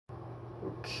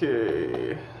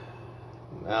Okay,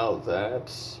 now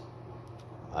that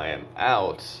I am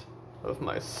out of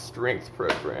my strength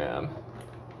program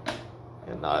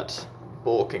and not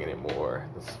bulking anymore,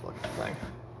 this fucking thing.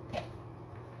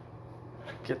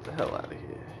 Get the hell out of here.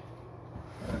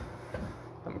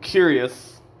 I'm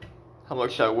curious how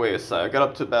much I weigh. So I got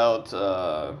up to about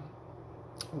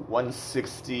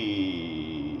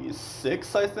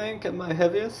 166, I think, at my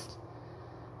heaviest.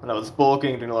 When I was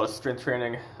bulking, doing a lot of strength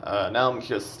training. Now I'm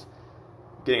just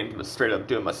getting straight up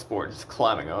doing my sport, just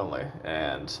climbing only.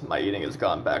 And my eating has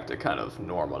gone back to kind of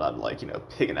normal, not like,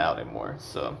 pigging out anymore.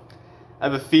 So I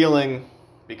have a feeling,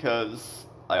 because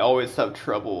I always have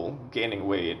trouble gaining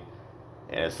weight,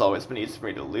 and it's always been easy for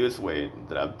me to lose weight,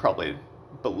 that I'm probably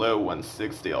below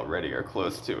 160 already, or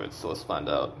close to it. So let's find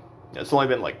out. It's only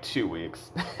been like 2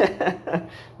 weeks.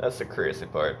 That's the crazy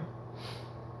part.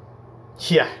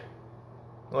 Yeah.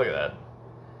 Look at that.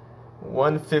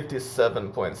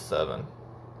 157.7.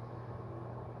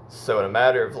 So in a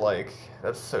matter of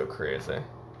that's so crazy.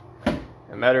 In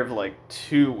a matter of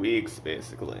 2 weeks,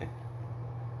 basically,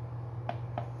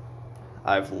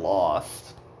 I've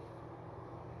lost,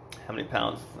 how many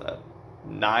pounds is that?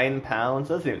 9 pounds?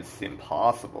 Doesn't even seem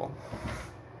possible.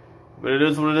 But it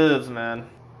is what it is, man.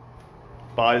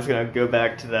 Body's gonna go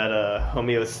back to that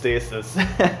homeostasis.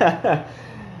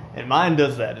 And mine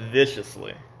does that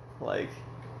viciously.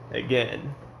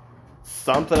 Again,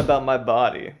 something about my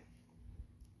body,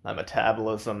 my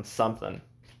metabolism, something,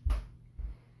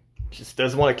 just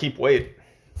doesn't want to keep weight.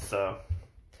 So,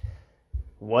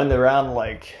 around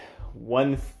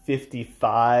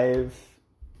 155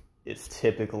 is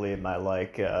typically my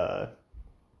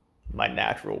my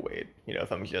natural weight.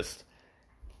 If I'm just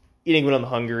eating when I'm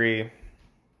hungry,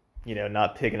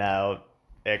 not pigging out,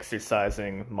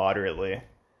 exercising moderately.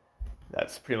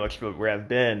 That's pretty much where I've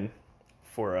been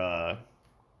for, I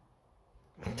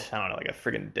don't know, a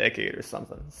friggin' decade or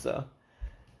something. So,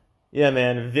 yeah,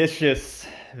 man, vicious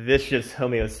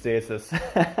homeostasis.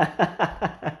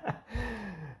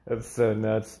 That's so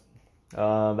nuts.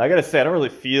 I gotta say, I don't really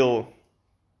feel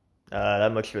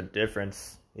that much of a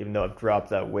difference, even though I've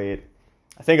dropped that weight.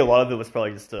 I think a lot of it was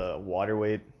probably just water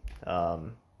weight.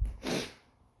 And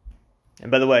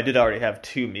by the way, I did already have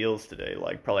 2 meals today,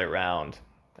 probably around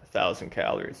 1,000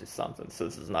 calories or something. So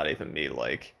this is not even me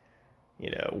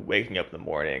waking up in the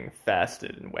morning,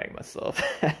 fasted, and weighing myself.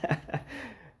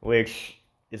 Which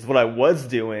is what I was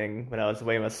doing when I was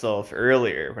weighing myself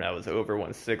earlier, when I was over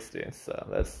 160. So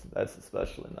that's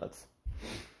especially nuts.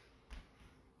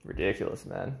 Ridiculous,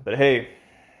 man. But hey,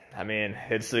 I mean,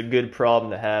 it's a good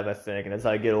problem to have, I think. And as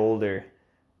I get older,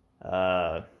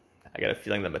 I got a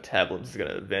feeling that metabolism is going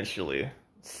to eventually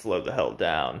slow the hell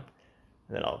down.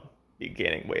 And then I'll be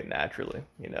gaining weight naturally.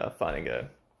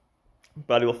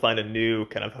 Body will find a new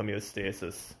kind of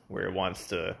homeostasis where it wants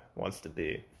to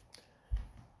be.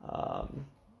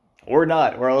 Or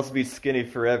not, or else be skinny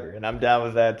forever. And I'm down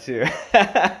with that too.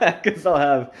 Because I'll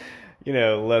have,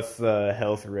 less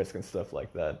health risk and stuff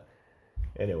like that.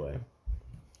 Anyway,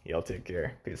 y'all take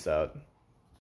care. Peace out.